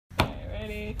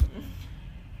Alrighty.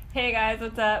 Hey guys,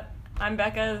 what's up? I'm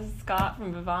Becca Scott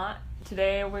from Vivant.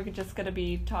 Today we're just going to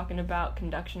be talking about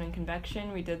conduction and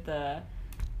convection. We did the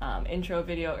intro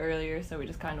video earlier, so we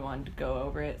just kind of wanted to go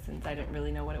over it since I didn't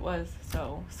really know what it was.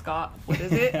 So, Scott, what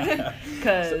is it?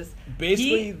 Because so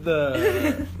basically heat.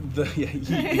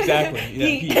 Heat, exactly.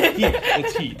 Yeah, heat.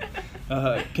 It's heat.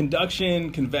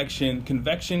 Conduction, convection.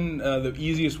 Convection, the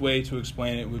easiest way to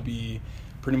explain it would be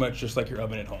pretty much just like your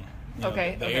oven at home. You know,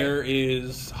 the air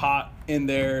is hot in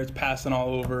there. It's passing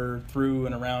all over, through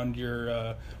and around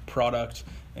your product,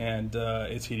 and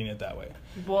it's heating it that way.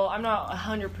 Well, I'm not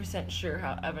 100% sure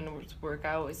how ovens work.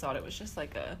 I always thought it was just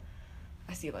like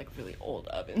I see like really old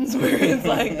ovens where it's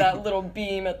like that little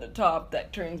beam at the top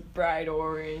that turns bright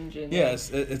orange. And yes,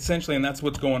 essentially, and that's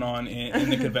what's going on in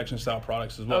the convection style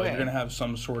products as well. You're going to have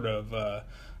some sort of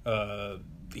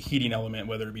heating element,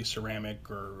 whether it be ceramic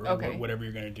or whatever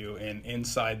you're going to do, and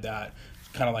inside that,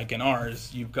 kind of like in ours,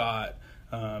 you've got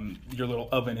your little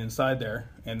oven inside there,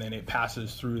 and then it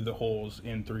passes through the holes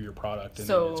in through your product, and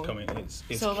then it's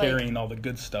carrying all the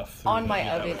good stuff through. On my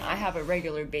oven, I have a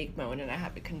regular bake mode and I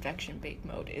have a convection bake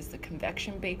mode. Is the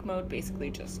convection bake mode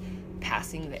basically just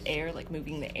passing the air, like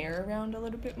moving the air around a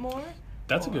little bit more?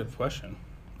 That's a good question.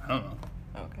 I don't know.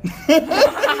 Okay. All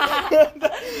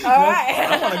right.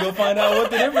 I want to go find out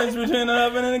what the difference between an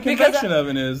oven and a convection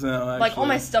oven is now. Actually. Like all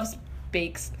my stuff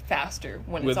bakes faster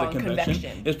when it's on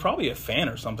convection. It's probably a fan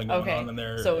or something going on in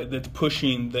there that's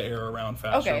pushing the air around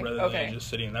faster rather than it just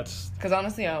sitting. That's because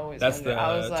honestly, I was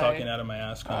talking out of my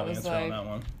ass kind of answer on that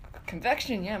one.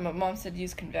 Convection, yeah. My mom said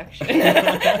use convection.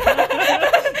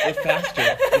 It's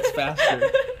faster. It's faster.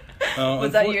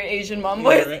 Was that your Asian mom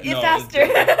voice? Right? It's no, faster.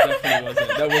 It definitely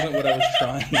wasn't. That wasn't what I was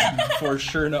trying. For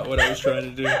sure, not what I was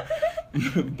trying to do.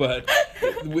 But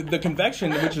with the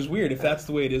convection, which is weird, if that's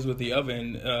the way it is with the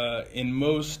oven, in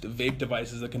most vape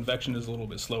devices, the convection is a little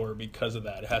bit slower because of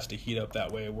that. It has to heat up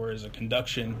that way. Whereas a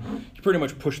conduction, you pretty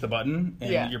much push the button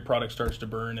and your product starts to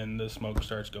burn and the smoke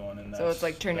starts going. And so it's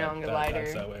like turning on your lighter.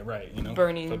 That's that way, right? You know,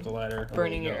 burning, flip the lighter,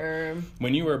 burning your herb.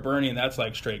 When you are burning, that's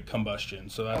like straight combustion.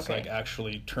 So that's like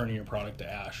actually turning your product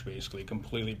to ash, basically,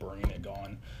 completely burning it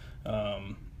gone.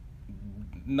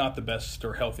 Not the best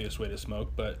or healthiest way to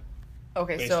smoke, but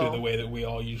basically the way that we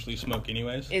all usually smoke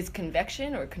anyways. Is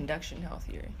convection or conduction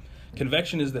healthier?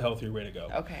 Convection is the healthier way to go.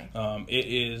 Okay. It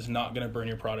is not going to burn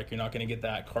your product. You're not going to get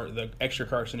the extra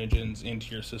carcinogens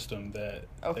into your system that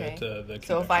the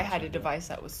So if I had a device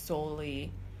that was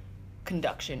solely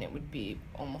conduction, it would be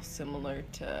almost similar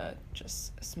to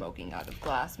just smoking out of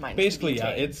glass. Basically, yeah,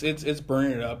 it's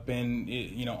burning it up and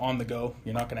on the go.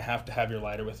 You're not going to have your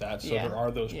lighter with that. So there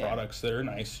are those products that are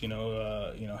nice,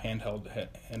 handheld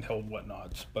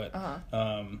whatnots. But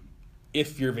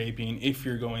if you're vaping, if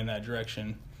you're going that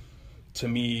direction, to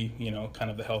me,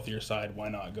 kind of the healthier side, why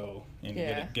not go and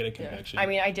get a convection? I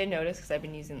mean, I did notice because I've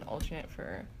been using the alternate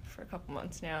for a couple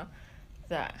months now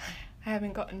that I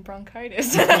haven't gotten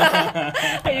bronchitis.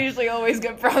 I usually always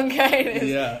get bronchitis.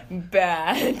 Yeah.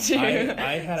 Bad, too.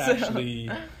 I had actually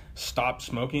stopped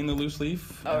smoking the loose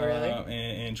leaf. Oh, really?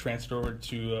 And transferred over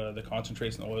to the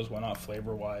concentrates and oils, why not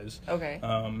flavor-wise. Okay.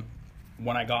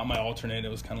 When I got my alternate,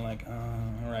 it was kind of like,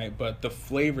 all right. But the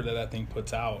flavor that thing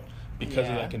puts out, because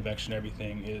of that convection and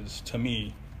everything, is, to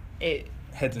me,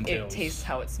 heads and tails. It tastes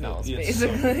how it smells,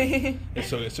 basically.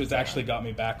 So it's actually got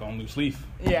me back on loose leaf,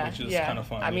 which is kind of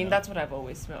fun. I mean, that's what I've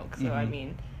always smoked. So I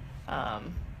mean,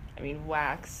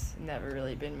 wax never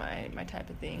really been my type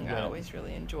of thing. Right. I always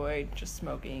really enjoyed just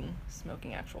smoking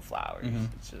actual flowers.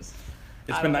 It's just.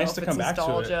 It's been nice to come back to it.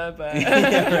 Nostalgia, but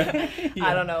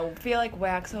I don't know. I feel like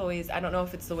wax always. I don't know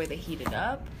if it's the way they heat it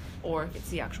up or if it's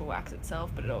the actual wax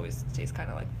itself, but it always tastes kind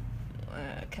of like.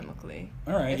 Chemically.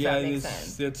 All right, that makes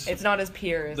sense. It's not as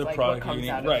pure as like what comes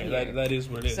out of here. That is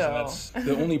what it is. So that's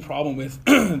the only problem with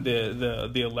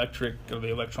the electric or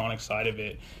the electronic side of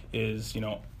it is,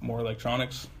 more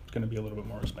electronics. It's going to be a little bit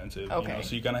more expensive. Okay.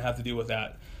 So you're going to have to deal with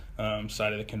that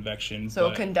side of the convection.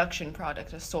 So a conduction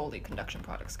product, a solely conduction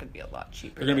product's going to be a lot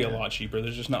cheaper. They're going to be a lot cheaper.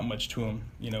 There's just not much to them.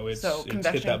 It's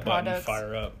hit that button,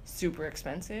 fire up. Super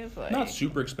expensive. Like, not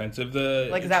super expensive.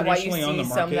 Is that why you see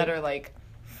some that are like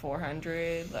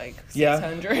 400, like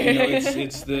 600?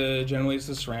 It's generally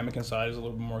the ceramic inside is a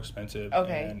little bit more expensive.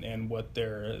 Okay. And what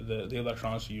the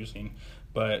electronics are using,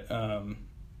 but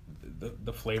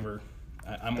the flavor.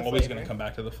 I'm always going to come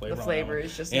back to the flavor. The flavor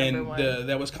is just number one. And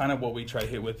that was kind of what we tried to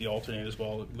hit with the alternate as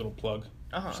well. Little plug,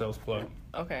 sales plug.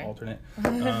 Alternate.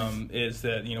 Is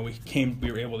that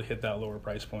we were able to hit that lower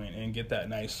price point and get that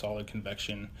nice solid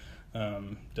convection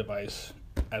device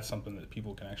that's something that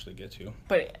people can actually get to.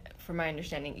 But from my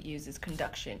understanding, it uses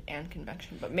conduction and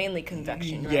convection, but mainly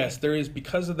convection, right? Yes, there is,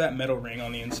 because of that metal ring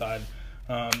on the inside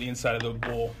of the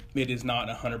bowl, it is not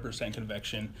 100%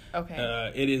 convection.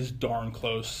 Okay. It is darn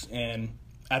close, and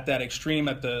at that extreme,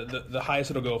 at the highest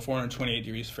it'll go, 428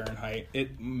 degrees Fahrenheit,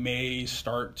 it may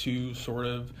start to sort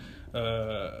of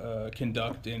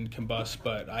conduct and combust,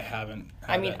 but I haven't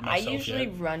had that myself I usually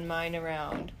yet. Run mine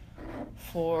around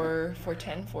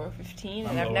 410, 415,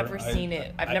 and I've never seen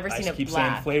it. I've never seen it black. I keep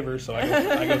saying flavor, so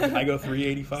I go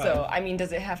 385. So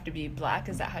does it have to be black?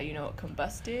 Is that how you know it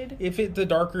combusted? If the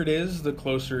darker it is, the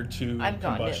closer to I've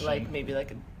gotten combustion. it like maybe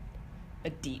like a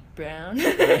deep brown.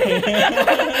 Nice.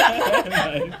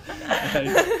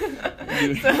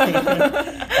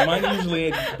 Mine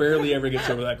usually barely ever gets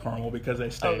over that caramel because I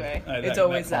stay. Okay. It's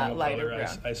always that lighter color,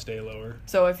 brown. I stay lower.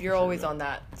 So if you're always on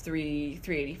that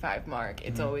 385 mark,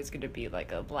 it's always going to be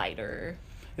like a lighter.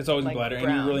 It's always like lighter, brown.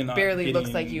 and you're really not barely getting,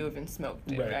 looks like you even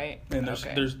smoked it, right? And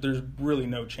there's really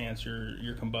no chance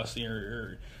you're combusting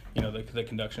or the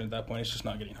conduction at that point. It's just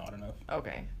not getting hot enough.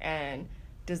 Okay. And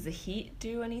does the heat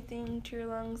do anything to your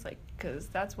lungs? Like, because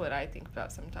that's what I think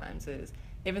about sometimes is,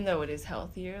 even though it is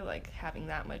healthier, like having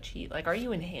that much heat, like, are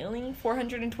you inhaling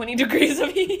 420 degrees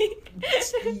of heat?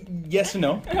 Yes and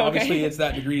no. Okay. Obviously, it's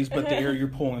that degrees, but the air you're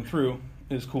pulling through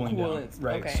is cooling down,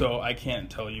 right? Okay. So I can't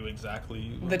tell you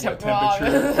exactly the temperature.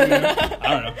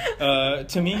 I don't know.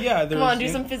 To me, yeah. Come on, do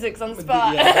some physics on the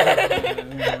spot. No,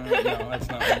 that's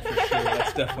not me for sure.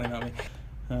 That's definitely not me.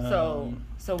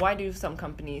 So why do some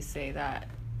companies say that?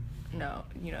 No,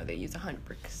 they use 100%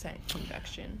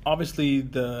 convection. Obviously,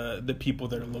 the people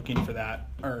that are looking for that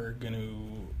are going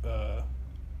to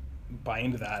buy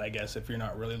into that, I guess, if you're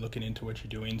not really looking into what you're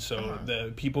doing. So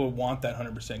the people want that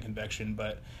 100% convection,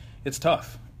 but it's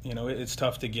tough. It's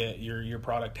tough to get. Your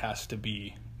product has to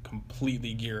be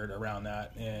completely geared around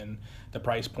that, and the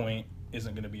price point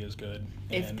isn't going to be as good.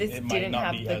 If this didn't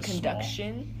have the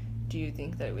conduction, do you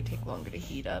think that it would take longer to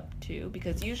heat up too?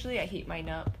 Because usually I heat mine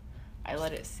up, I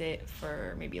let it sit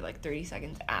for maybe like 30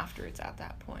 seconds after it's at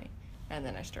that point, and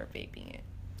then I start vaping it.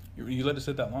 You let it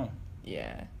sit that long?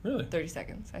 Yeah. Really? 30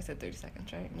 seconds. I said 30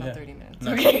 seconds, right? Not 30 minutes.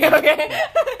 No. Okay.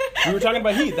 We were talking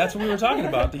about heat. That's what we were talking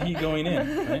about, the heat going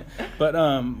in, right? But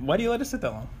why do you let it sit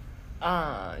that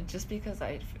long? Just because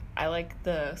I like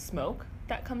the smoke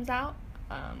that comes out.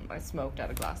 I smoked out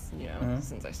of glass,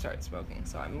 since I started smoking,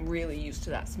 so I'm really used to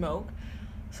that smoke.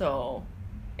 So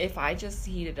if I just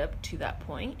heat it up to that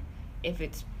point,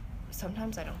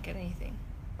 sometimes I don't get anything.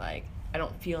 Like, I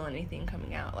don't feel anything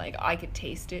coming out. Like, I could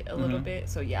taste it a little bit,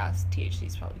 so yes, THC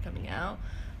is probably coming out,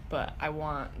 but I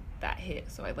want that hit,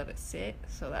 so I let it sit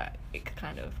so that it could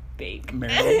kind of bake.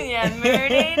 Marinate. Yeah,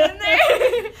 marinate in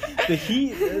there.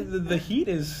 The heat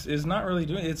is not really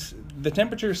doing it. It's the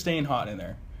temperature is staying hot in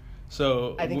there.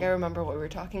 So I think I remember what we were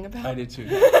talking about. I did too.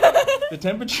 The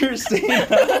temperature is staying hot.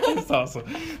 It's awesome.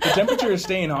 The temperature is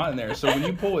staying hot in there. So when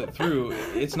you pull it through,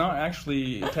 it's not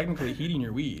actually technically heating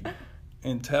your weed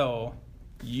until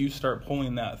you start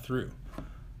pulling that through.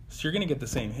 So you're going to get the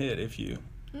same hit if you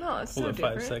it's pull so it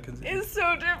different. 5 seconds. It's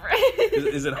so different.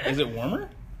 Is it warmer?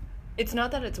 It's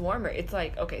not that it's warmer. It's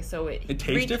like, okay, so it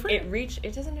tastes different?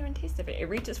 It doesn't even taste different. It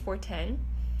reaches 410,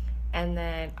 and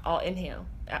then I'll inhale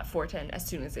at 410 as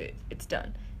soon as it's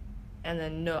done. And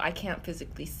then, no, I can't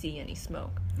physically see any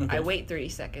smoke. Okay. I wait 30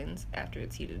 seconds after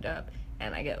it's heated up,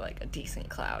 and I get, like, a decent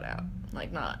cloud out.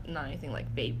 Like, not anything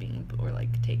like vaping or,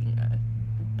 like, taking a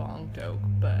bong toke,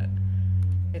 but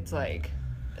it's like,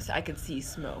 so I could see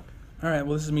smoke. All right,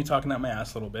 well, this is me talking out my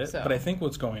ass a little bit, So, but I think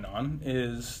what's going on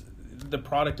is the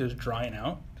product is drying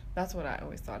out. That's what I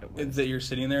always thought it was. That you're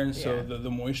sitting there, and so the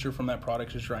moisture from that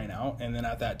product is drying out, and then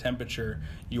at that temperature,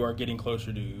 you are getting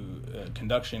closer to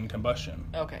conduction, combustion.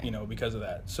 Okay. Because of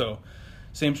that. So,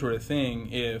 same sort of thing.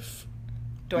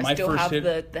 Do I still have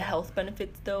the health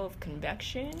benefits, though, of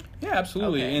convection? Yeah,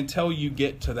 absolutely. Okay. Until you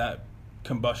get to that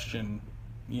combustion,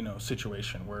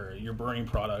 situation where you're burning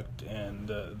product and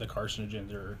the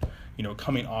carcinogens are,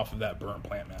 coming off of that burnt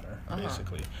plant matter,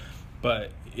 basically.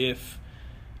 But if...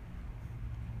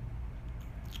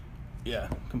 Yeah,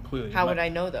 completely. How would I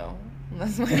know, though?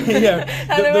 That's my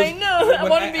how do I know? I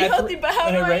want to be healthy, but how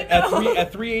do I know?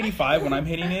 At 385, when I'm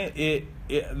hitting it,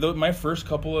 my first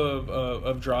couple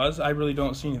of draws, I really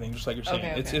don't see anything. Just like you're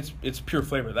saying, okay. It's pure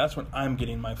flavor. That's when I'm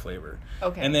getting my flavor.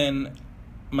 Okay. And then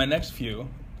my next few,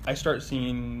 I start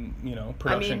seeing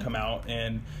production come out,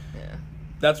 and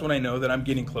that's when I know that I'm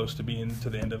getting close to being to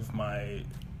the end of my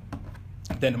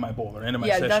bowl or end of my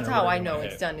session. Yeah, that's how I know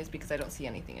it's done, is because I don't see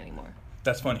anything anymore.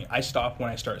 That's funny. I stop when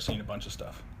I start seeing a bunch of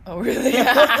stuff. Oh, really? Because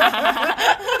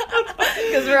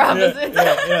we're opposites.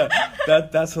 Yeah.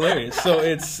 That's hilarious. So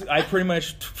I pretty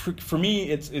much, for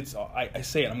me, I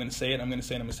say it. I'm going to say it. I'm going to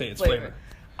say it. I'm going to say it. It's flavor.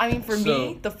 I mean, for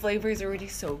me, the flavor is already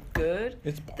so good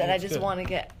that I just good. want to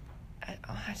get.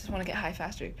 I just want to get high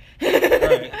faster. All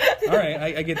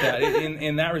right. I get that.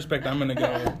 In that respect, I'm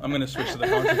gonna switch to the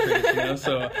concentrates. You know,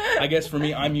 so I guess for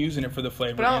me, I'm using it for the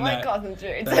flavor. But I don't like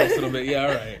concentrates. That's a little bit. Yeah,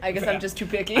 all right. I guess I'm just too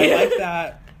picky.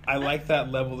 I like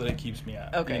that level that it keeps me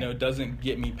at. Okay. You know, it doesn't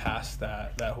get me past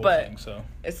that whole thing. So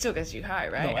it still gets you high,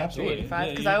 right? No, absolutely.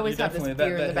 Because I always have this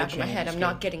fear in the back of my head. I'm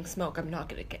not getting smoke. I'm not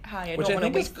gonna get high. I don't want to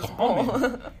waste this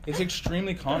bowl. It's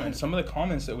extremely common. Some of the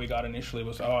comments that we got initially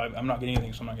was, "Oh, I'm not getting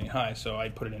anything, so I'm not getting high." So I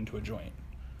put it into a joint.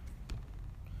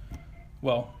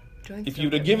 Well, if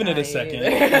you'd have given it a second,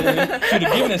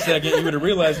 you would have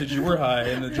realized that you were high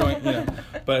in the joint, you know.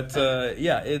 But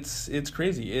it's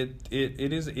crazy. It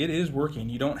is working.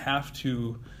 You don't have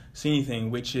to see anything,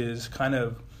 which is kind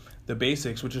of the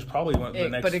basics, which is probably one of the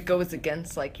next. But it goes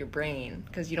against like your brain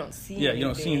because you don't see. Yeah, you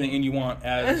don't see anything, and you want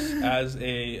as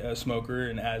a smoker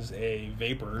and as a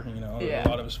vapor, you know, a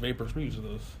lot of us vapors we use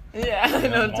those. Yeah, I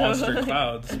know, monster totally.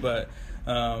 clouds, but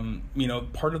you know,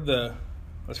 part of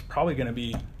that's probably going to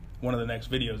be one of the next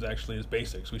videos actually is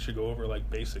basics. We should go over like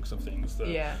basics of things,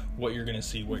 what you're going to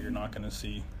see, what you're not going to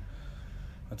see.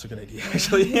 That's a good idea,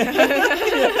 actually.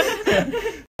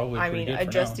 I mean,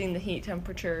 adjusting the heat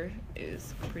temperature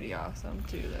is pretty awesome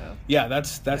too, though. Yeah,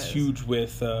 that's huge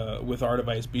with our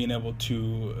device being able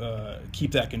to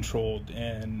keep that controlled,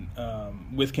 and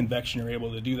with convection you're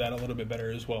able to do that a little bit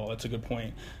better as well. That's a good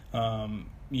point.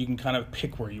 You can kind of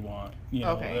pick where you want. You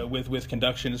know, with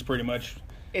conduction, it's pretty much.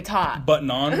 It's hot.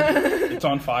 Button on, it's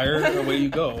on fire, away you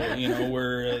go. You know,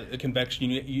 where a convection,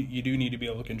 you do need to be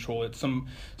able to control it. Some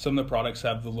of the products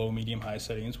have the low, medium, high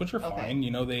settings, which are fine.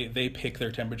 You know, they pick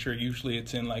their temperature. Usually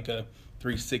it's in like a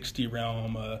 360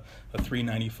 realm, a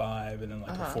 395, and then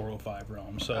like a 405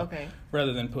 realm. So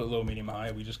rather than put low, medium,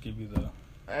 high, we just give you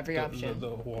every option. The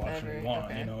whole option you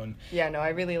want, you know, and I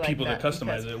really like people that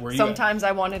customize it. Where sometimes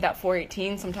I want it at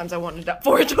 418, sometimes I want it at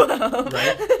 412.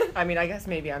 Right. I mean, I guess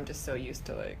maybe I'm just so used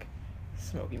to like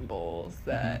smoking bowls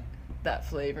that that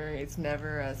flavor is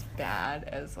never as bad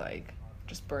as like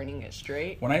just burning it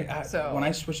straight. When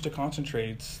I switched to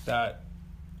concentrates, that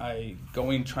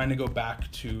trying to go back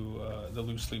to the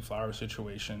loose leaf flower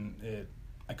situation,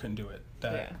 I couldn't do it.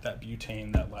 That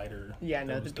butane, that lighter. Yeah,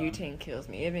 no, the butane kills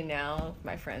me. Even now,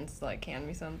 my friends like hand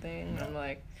me something, I'm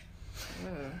like,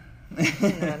 I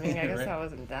mean, I guess that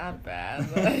wasn't that bad.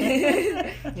 But,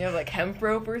 you know, like hemp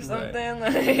rope or something.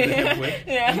 Right. The hemp wick.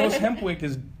 Yeah. The most hemp wick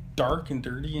is dark and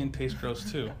dirty and tastes gross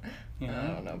too. You know? I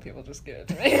don't know. People just give it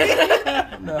to me.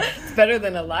 No. It's better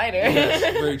than a lighter. Yes,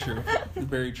 very true.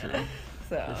 Very true.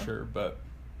 So. For sure, but.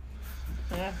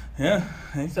 Yeah.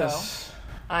 I think that's.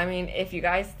 I mean,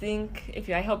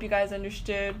 I hope you guys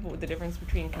understood the difference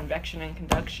between convection and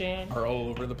conduction. Our all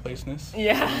over the placeness.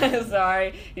 Yeah,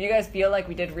 sorry. If you guys feel like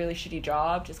we did a really shitty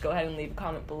job, just go ahead and leave a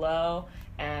comment below,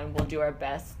 and we'll do our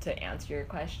best to answer your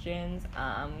questions.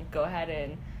 Go ahead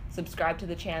and subscribe to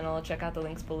the channel. Check out the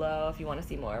links below if you want to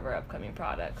see more of our upcoming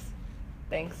products.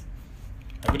 Thanks.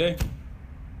 Have a good day.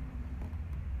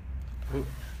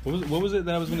 What was it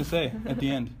that I was going to say at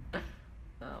the end?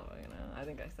 I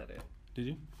think I said it. Did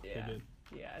you? Yeah. Okay, good.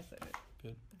 Yeah, I said it.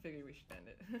 Good. I figured we should end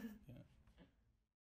it. Yeah.